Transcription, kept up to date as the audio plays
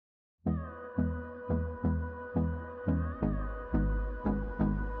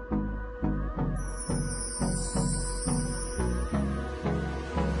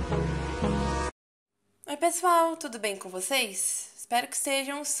pessoal, tudo bem com vocês? Espero que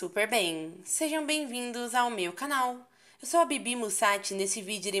estejam super bem. Sejam bem-vindos ao meu canal. Eu sou a Bibi Mussati e nesse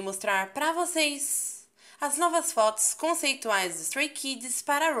vídeo irei mostrar para vocês as novas fotos conceituais dos Stray Kids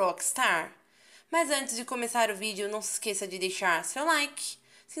para Rockstar. Mas antes de começar o vídeo, não se esqueça de deixar seu like,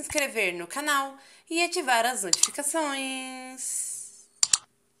 se inscrever no canal e ativar as notificações.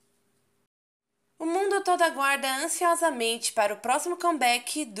 O mundo todo aguarda ansiosamente para o próximo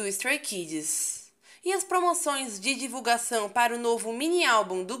comeback do Stray Kids. E as promoções de divulgação para o novo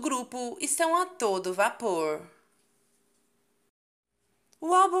mini-álbum do grupo estão a todo vapor.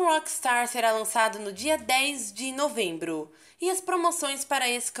 O álbum Rockstar será lançado no dia 10 de novembro, e as promoções para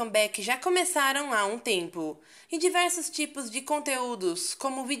esse comeback já começaram há um tempo, e diversos tipos de conteúdos,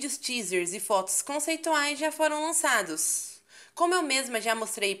 como vídeos teasers e fotos conceituais já foram lançados, como eu mesma já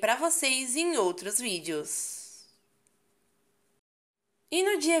mostrei para vocês em outros vídeos. E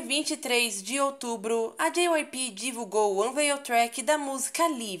no dia 23 de outubro, a JYP divulgou o unveil track da música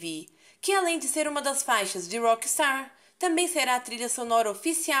Live, que além de ser uma das faixas de Rockstar, também será a trilha sonora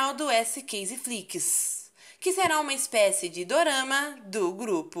oficial do Flix, que será uma espécie de dorama do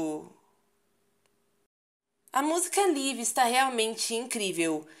grupo. A música Live está realmente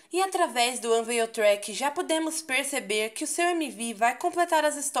incrível, e através do unveil track já podemos perceber que o seu MV vai completar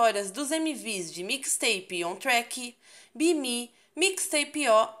as histórias dos MVs de Mixtape On Track, Bibi, Mixtape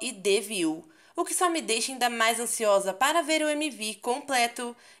O e Devil, o que só me deixa ainda mais ansiosa para ver o MV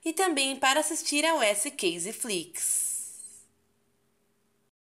completo e também para assistir ao Flix.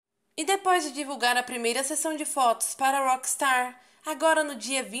 E depois de divulgar a primeira sessão de fotos para Rockstar, agora no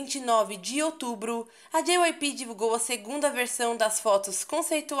dia 29 de outubro, a JYP divulgou a segunda versão das fotos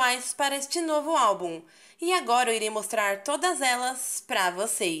conceituais para este novo álbum, e agora eu irei mostrar todas elas para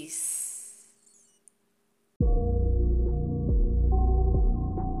vocês.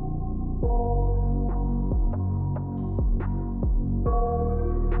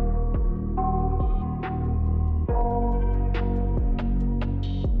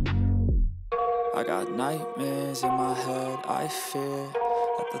 I got nightmares in my head, I fear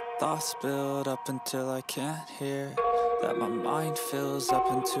that the thoughts build up until I can't hear, that my mind fills up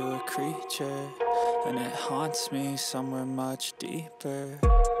into a creature, and it haunts me somewhere much deeper.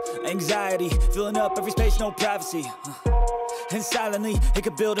 Anxiety, filling up every space, no privacy, and silently, it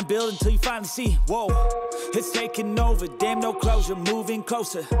could build and build until you finally see, whoa, it's taking over, damn no closure, moving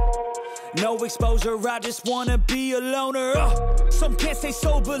closer. No exposure, I just wanna be a loner. Some can't stay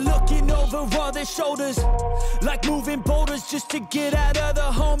sober, looking over all their shoulders, like moving boulders just to get out of the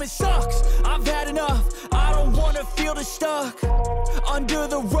home. It sucks, I've had enough, I don't wanna feel the stuck under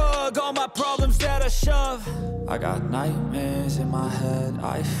the rug, all my problems that I shove. I got nightmares in my head,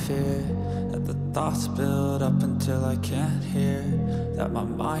 I fear that the thoughts build up until I can't hear, that my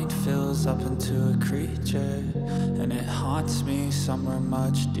mind fills up into a creature, and it haunts me somewhere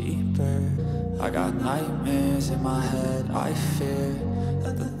much deeper. I got nightmares in my head, I fear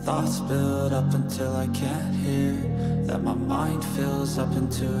that the thoughts build up until I can't hear, that my mind fills up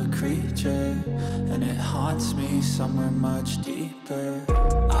into a creature, and it haunts me somewhere much deeper.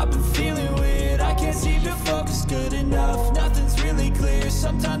 I've been feeling weird, I can't seem to focus good enough, nothing's really clear,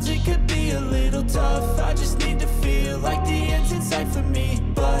 sometimes it could be a little tough, I just need to feel like the end's in sight for me,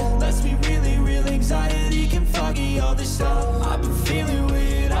 but let's be really real, anxiety can foggy all this stuff. I've been feeling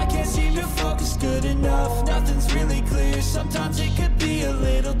weird, I can't seem to focus good enough, nothing's really clear, sometimes it could be a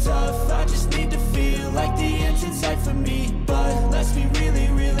little tough, I just need to feel like the end's in sight for me, but let's be really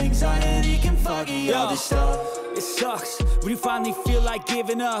real, anxiety can foggy all this stuff. It sucks when you finally feel like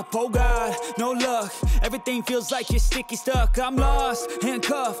giving up. Oh God, no luck, everything feels like you're sticky stuck. I'm lost,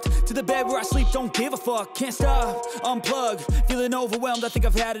 handcuffed to the bed where I sleep, don't give a fuck. Can't stop, unplug, feeling overwhelmed, I think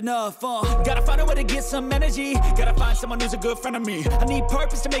I've had enough. Gotta find a way to get some energy, gotta find someone who's a good friend of me. I need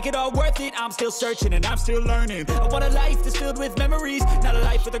purpose to make it all worth it, I'm still searching and I'm still learning. I want a life that's filled with memories, not a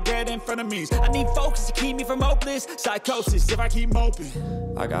life with regret in front of me. I need focus to keep me from hopeless psychosis if I keep moping.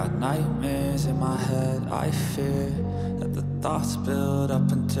 I got nightmares in my head, I fear that the thoughts build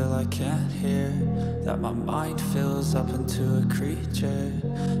up until I can't hear, that my mind fills up into a creature,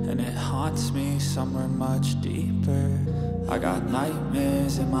 and it haunts me somewhere much deeper. I got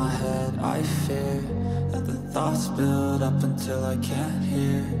nightmares in my head, I fear that the thoughts build up until I can't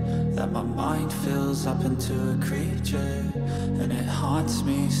hear, that my mind fills up into a creature, and it haunts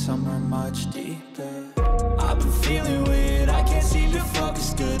me somewhere much deeper. I've been feeling weird, I can't seem to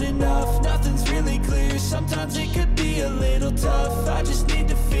focus good enough, nothing's really clear, sometimes it could be a little tough, I just need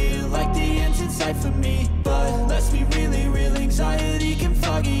to feel like the end's in sight for me, but let's be really real, anxiety can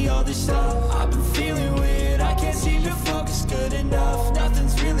foggy all this stuff. I've been feeling weird, I can't seem to focus good enough,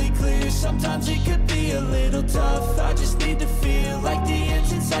 nothing's really clear, sometimes it could be a little tough. I just need to feel like the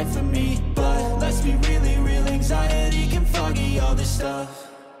end's in sight for me. But let's be really real, anxiety can foggy all this stuff.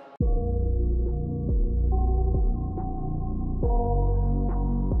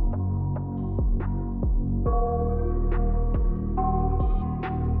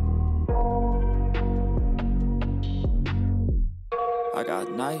 I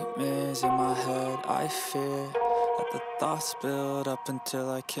got nightmares in my head, I fear that the thoughts build up until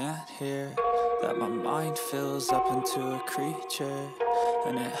I can't hear, that my mind fills up into a creature,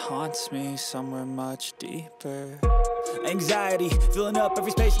 and it haunts me somewhere much deeper. Anxiety, filling up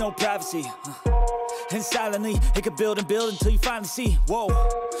every space, no privacy. And silently, it could build and build until you finally see, whoa,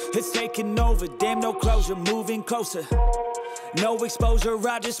 it's taking over, damn no closure, moving closer. No exposure,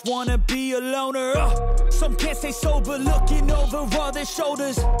 I just wanna be a loner. Some can't stay sober, looking over all their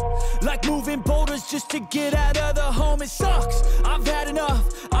shoulders, like moving boulders just to get out of the home. It sucks, I've had enough,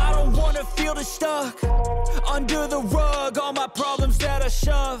 I don't wanna feel the stuck under the rug, all my problems that I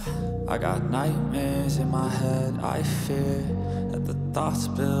shove. I got nightmares in my head, I fear that the thoughts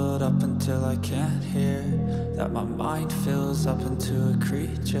build up until I can't hear, that my mind fills up into a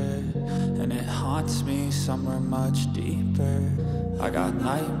creature, and it haunts me somewhere much deeper. I got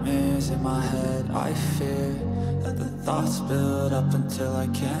nightmares in my head, I fear that the thoughts build up until I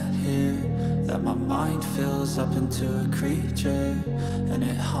can't hear, that my mind fills up into a creature, and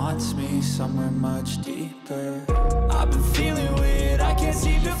it haunts me somewhere much deeper. I've been feeling weird, I can't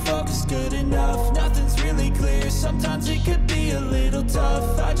seem to focus good enough, nothing's really clear, sometimes it could be a little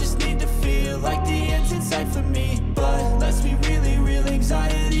tough. I just need to feel like the end's in sight for me. But let's be really real,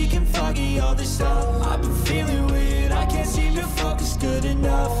 anxiety can foggy all this stuff. I've been feeling weird, I can't seem to focus good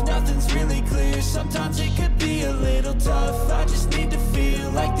enough, nothing's really clear, sometimes it could be a little tough. I just need to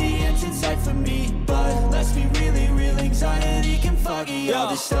feel like the end's in sight for me. But let's be really real, anxiety can foggy all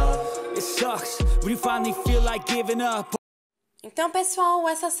this stuff. It sucks when you finally feel like giving up. Então, pessoal,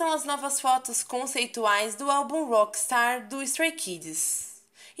 essas são as novas fotos conceituais do álbum Rockstar do Stray Kids.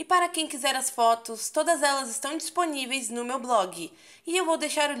 E para quem quiser as fotos, todas elas estão disponíveis no meu blog, e eu vou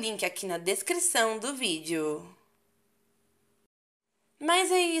deixar o link aqui na descrição do vídeo.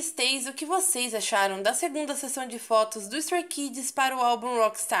 Mas aí, Stays, o que vocês acharam da segunda sessão de fotos do Stray Kids para o álbum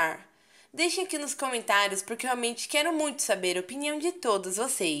Rockstar? Deixem aqui nos comentários, porque eu realmente quero muito saber a opinião de todos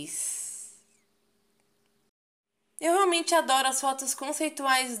vocês. Eu realmente adoro as fotos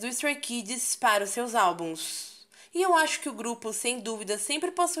conceituais do Stray Kids para os seus álbuns. E eu acho que o grupo, sem dúvida, sempre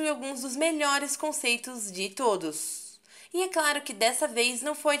possui alguns dos melhores conceitos de todos. E é claro que dessa vez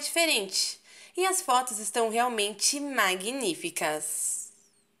não foi diferente. E as fotos estão realmente magníficas.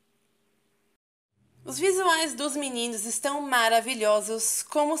 Os visuais dos meninos estão maravilhosos,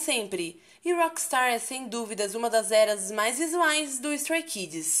 como sempre. E Rockstar é sem dúvidas uma das eras mais visuais do Stray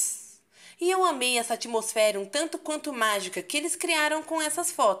Kids. E eu amei essa atmosfera um tanto quanto mágica que eles criaram com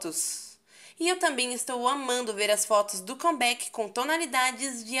essas fotos. E eu também estou amando ver as fotos do comeback com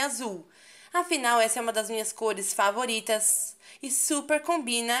tonalidades de azul. Afinal, essa é uma das minhas cores favoritas e super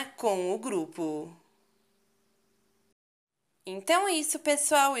combina com o grupo. Então é isso,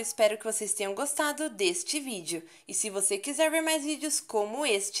 pessoal. Eu espero que vocês tenham gostado deste vídeo. E se você quiser ver mais vídeos como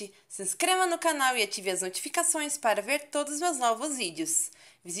este, se inscreva no canal e ative as notificações para ver todos os meus novos vídeos.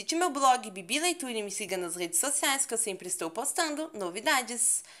 Visite meu blog Bibi Leitura e me siga nas redes sociais que eu sempre estou postando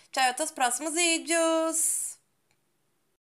novidades. Tchau e até os próximos vídeos!